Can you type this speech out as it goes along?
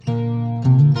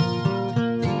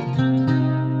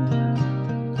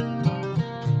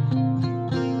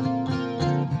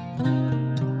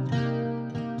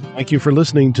Thank you for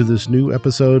listening to this new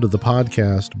episode of the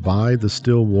podcast, By the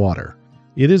Still Water.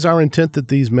 It is our intent that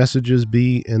these messages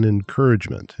be an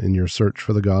encouragement in your search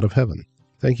for the God of heaven.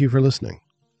 Thank you for listening.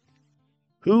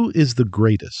 Who is the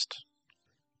greatest?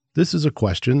 This is a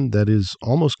question that is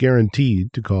almost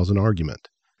guaranteed to cause an argument.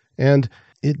 And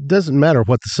it doesn't matter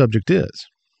what the subject is.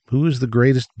 Who is the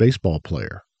greatest baseball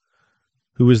player?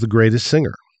 Who is the greatest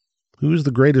singer? Who is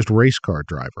the greatest race car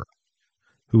driver?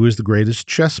 Who is the greatest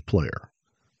chess player?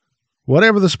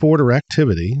 Whatever the sport or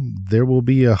activity, there will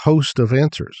be a host of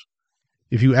answers.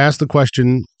 If you ask the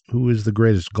question, who is the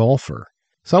greatest golfer?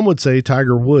 Some would say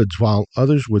Tiger Woods, while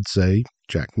others would say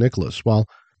Jack Nicklaus, while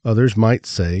others might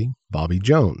say Bobby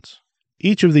Jones.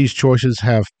 Each of these choices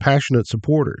have passionate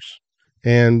supporters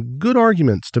and good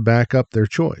arguments to back up their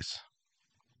choice.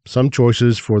 Some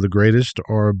choices for the greatest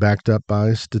are backed up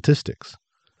by statistics.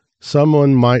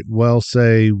 Someone might well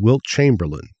say Wilt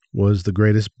Chamberlain was the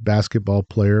greatest basketball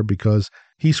player because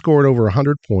he scored over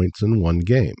 100 points in one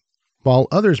game, while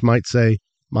others might say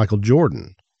Michael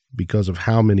Jordan because of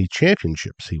how many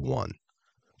championships he won.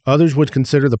 Others would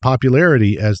consider the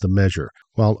popularity as the measure,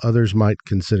 while others might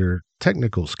consider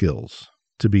technical skills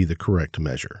to be the correct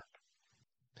measure.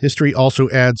 History also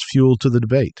adds fuel to the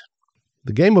debate.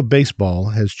 The game of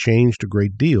baseball has changed a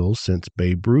great deal since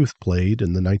Babe Ruth played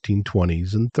in the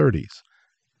 1920s and 30s.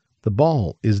 The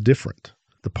ball is different.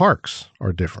 The parks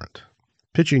are different.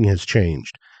 Pitching has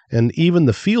changed, and even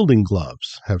the fielding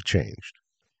gloves have changed.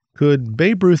 Could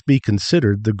Babe Ruth be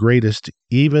considered the greatest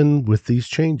even with these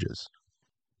changes?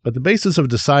 But the basis of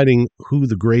deciding who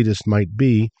the greatest might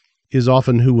be is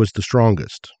often who was the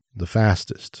strongest, the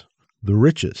fastest, the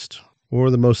richest, or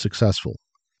the most successful.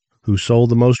 Who sold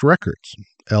the most records,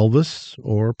 Elvis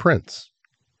or Prince?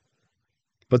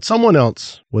 But someone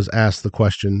else was asked the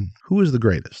question, who is the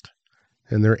greatest?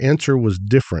 And their answer was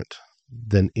different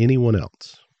than anyone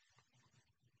else.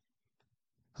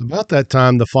 About that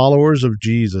time, the followers of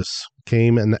Jesus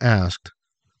came and asked,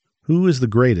 who is the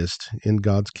greatest in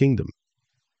God's kingdom?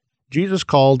 Jesus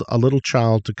called a little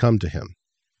child to come to him.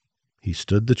 He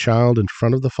stood the child in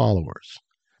front of the followers.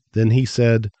 Then he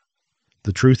said,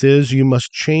 the truth is, you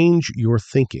must change your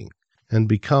thinking and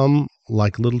become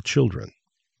like little children.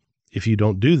 If you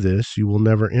don't do this, you will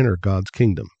never enter God's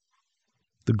kingdom.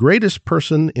 The greatest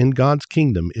person in God's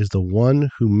kingdom is the one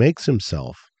who makes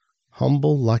himself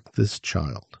humble like this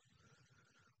child.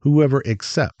 Whoever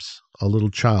accepts a little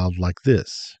child like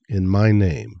this in my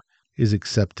name is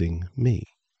accepting me.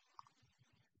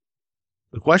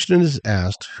 The question is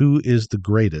asked, who is the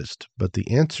greatest? But the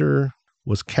answer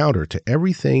was counter to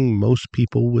everything most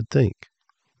people would think.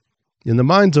 In the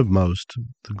minds of most,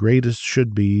 the greatest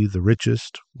should be the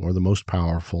richest, or the most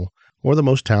powerful, or the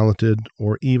most talented,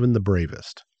 or even the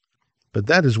bravest. But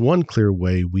that is one clear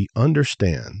way we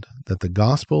understand that the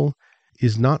gospel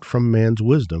is not from man's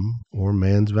wisdom or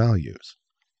man's values.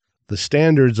 The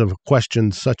standards of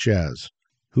questions such as,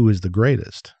 who is the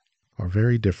greatest, are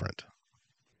very different.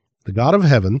 The God of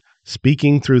heaven,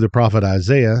 speaking through the prophet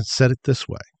Isaiah, said it this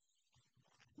way.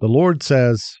 The Lord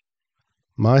says,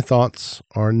 my thoughts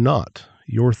are not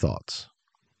your thoughts.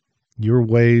 Your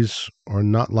ways are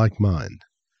not like mine.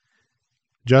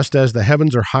 Just as the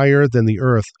heavens are higher than the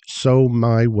earth, so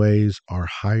my ways are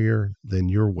higher than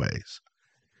your ways,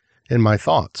 and my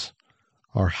thoughts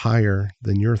are higher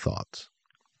than your thoughts.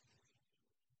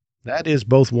 That is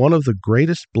both one of the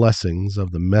greatest blessings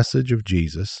of the message of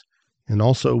Jesus and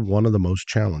also one of the most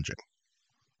challenging.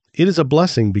 It is a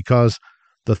blessing because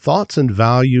the thoughts and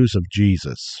values of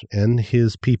Jesus and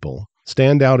his people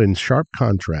stand out in sharp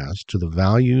contrast to the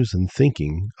values and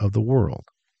thinking of the world.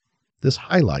 This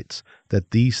highlights that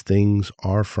these things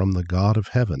are from the God of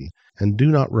heaven and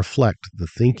do not reflect the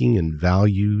thinking and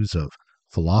values of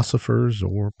philosophers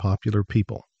or popular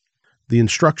people. The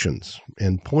instructions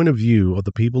and point of view of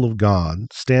the people of God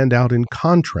stand out in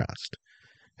contrast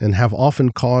and have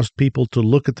often caused people to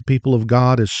look at the people of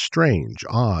God as strange,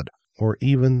 odd, or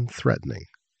even threatening.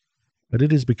 But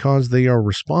it is because they are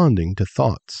responding to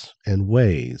thoughts and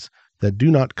ways that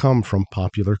do not come from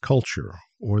popular culture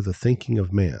or the thinking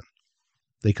of man.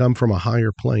 They come from a higher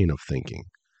plane of thinking.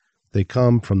 They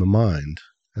come from the mind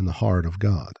and the heart of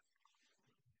God.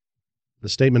 The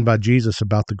statement by Jesus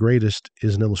about the greatest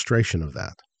is an illustration of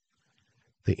that.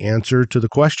 The answer to the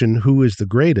question, who is the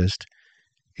greatest,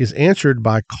 is answered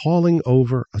by calling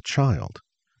over a child.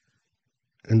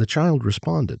 And the child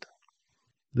responded.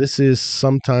 This is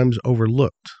sometimes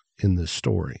overlooked in this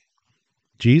story.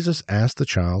 Jesus asked the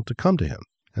child to come to him,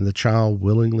 and the child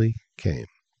willingly came.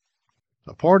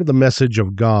 A part of the message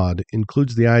of God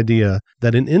includes the idea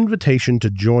that an invitation to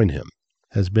join him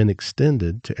has been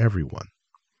extended to everyone.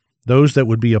 Those that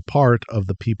would be a part of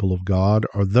the people of God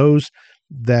are those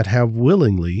that have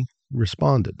willingly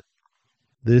responded.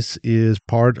 This is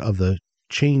part of the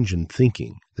change in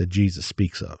thinking that Jesus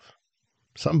speaks of.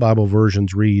 Some Bible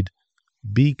versions read,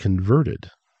 "Be converted,"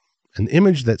 an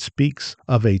image that speaks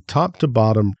of a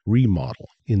top-to-bottom remodel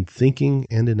in thinking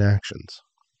and in actions.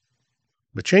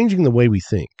 But changing the way we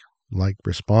think, like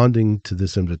responding to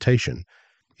this invitation,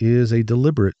 is a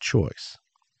deliberate choice.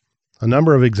 A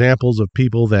number of examples of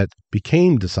people that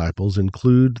became disciples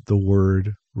include the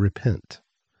word repent.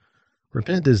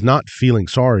 Repent is not feeling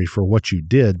sorry for what you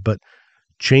did, but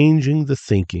changing the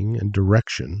thinking and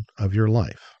direction of your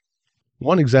life.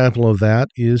 One example of that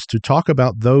is to talk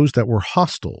about those that were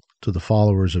hostile to the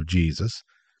followers of Jesus,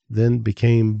 then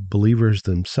became believers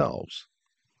themselves.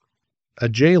 A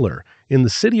jailer in the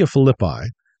city of Philippi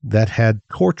that had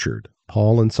tortured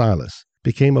Paul and Silas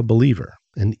became a believer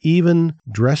and even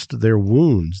dressed their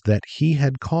wounds that he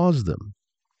had caused them.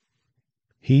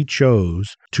 He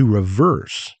chose to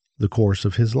reverse the course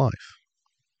of his life.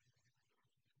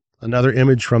 Another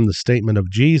image from the statement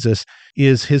of Jesus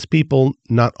is his people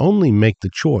not only make the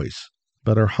choice,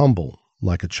 but are humble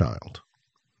like a child.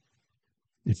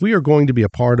 If we are going to be a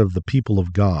part of the people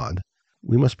of God,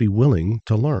 we must be willing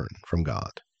to learn from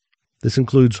God. This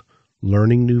includes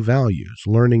learning new values,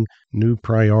 learning new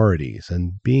priorities,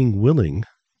 and being willing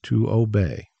to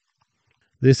obey.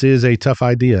 This is a tough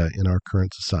idea in our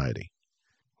current society.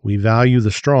 We value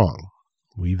the strong.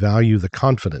 We value the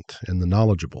confident and the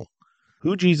knowledgeable.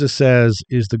 Who Jesus says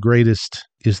is the greatest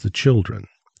is the children,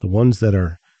 the ones that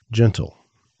are gentle,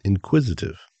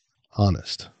 inquisitive,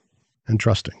 honest, and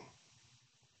trusting.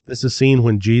 This is seen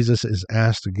when Jesus is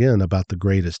asked again about the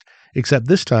greatest, except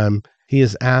this time he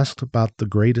is asked about the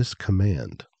greatest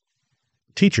command.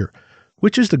 "Teacher,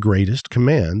 which is the greatest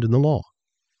command in the law?"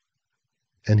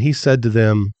 And he said to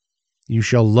them, "You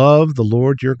shall love the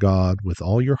Lord your God with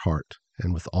all your heart,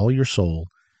 and with all your soul,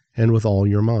 and with all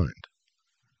your mind.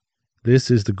 This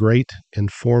is the great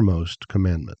and foremost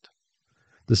commandment.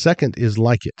 The second is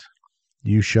like it.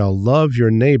 You shall love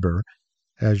your neighbor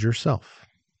as yourself."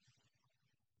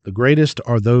 The greatest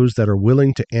are those that are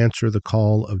willing to answer the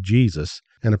call of Jesus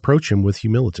and approach him with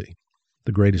humility.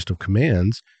 The greatest of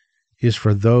commands is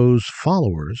for those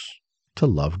followers to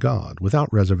love God without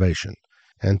reservation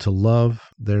and to love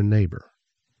their neighbor.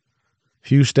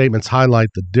 Few statements highlight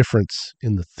the difference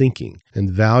in the thinking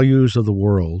and values of the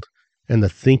world and the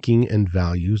thinking and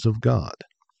values of God.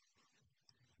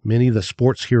 Many of the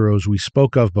sports heroes we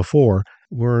spoke of before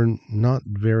were not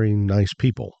very nice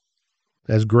people.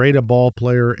 As great a ball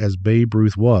player as Babe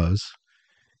Ruth was,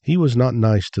 he was not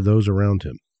nice to those around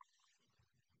him.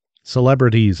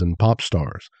 Celebrities and pop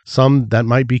stars, some that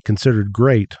might be considered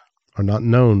great, are not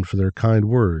known for their kind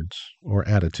words or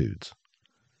attitudes.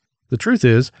 The truth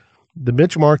is, the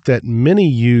benchmark that many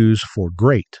use for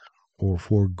great or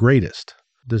for greatest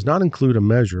does not include a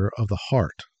measure of the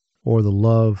heart or the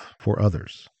love for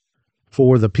others.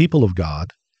 For the people of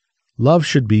God, love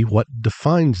should be what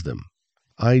defines them,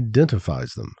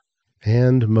 identifies them,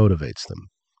 and motivates them.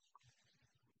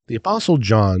 The Apostle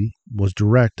John was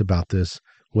direct about this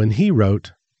when he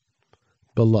wrote,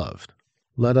 "Beloved,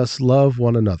 let us love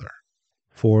one another,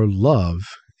 for love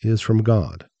is from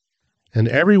God, and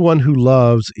everyone who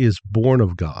loves is born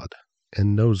of God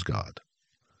and knows God.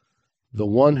 The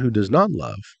one who does not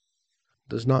love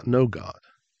does not know God,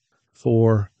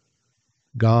 for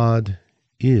God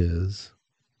is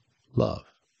love."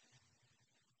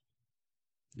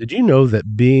 Did you know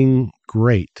that being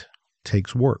great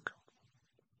takes work?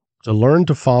 To learn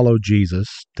to follow Jesus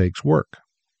takes work.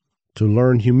 To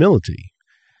learn humility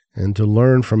and to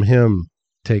learn from him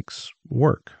takes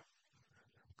work.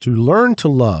 To learn to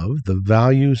love the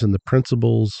values and the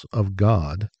principles of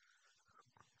God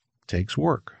takes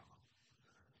work.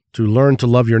 To learn to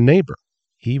love your neighbor,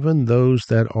 even those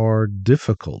that are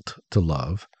difficult to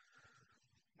love,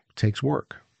 takes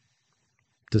work.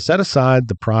 To set aside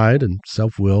the pride and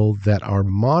self-will that our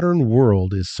modern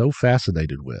world is so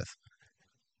fascinated with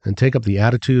and take up the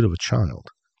attitude of a child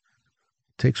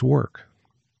takes work.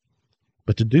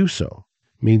 But to do so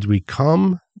means we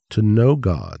come to know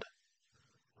God,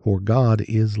 for God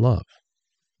is love.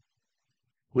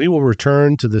 We will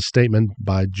return to this statement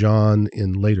by John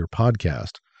in later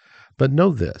podcast, but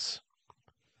know this.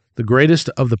 The greatest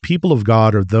of the people of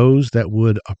God are those that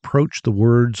would approach the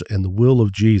words and the will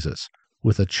of Jesus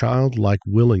with a childlike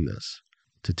willingness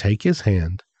to take his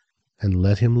hand and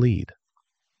let him lead.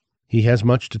 He has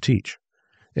much to teach,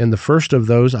 and the first of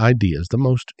those ideas, the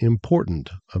most important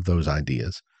of those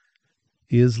ideas,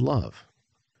 is love.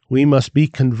 We must be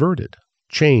converted,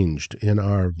 changed in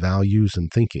our values and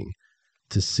thinking,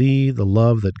 to see the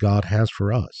love that God has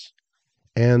for us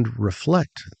and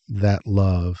reflect that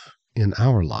love in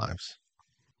our lives.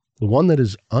 The one that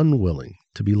is unwilling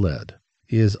to be led,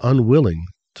 is unwilling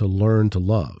to learn to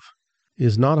love,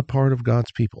 is not a part of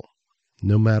God's people,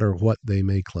 no matter what they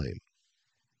may claim.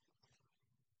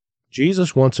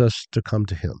 Jesus wants us to come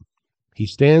to him. He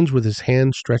stands with his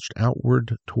hand stretched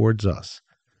outward towards us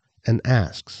and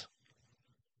asks,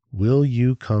 "Will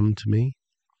you come to me?"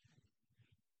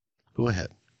 Go ahead.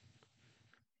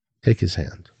 Take his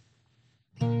hand.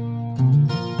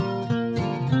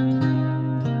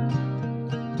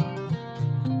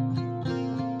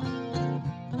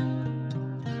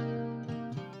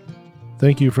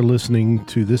 Thank you for listening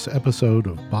to this episode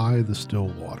of By the Still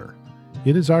Water.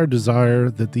 It is our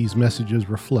desire that these messages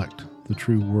reflect the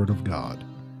true Word of God.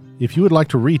 If you would like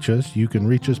to reach us, you can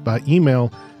reach us by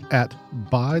email at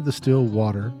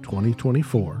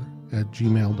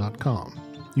bythestillwater2024@gmail.com.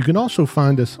 You can also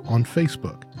find us on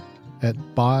Facebook at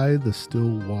By the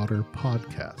Still Water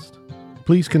Podcast.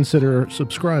 Please consider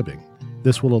subscribing.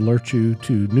 This will alert you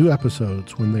to new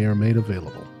episodes when they are made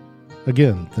available.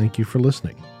 Again, thank you for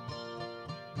listening.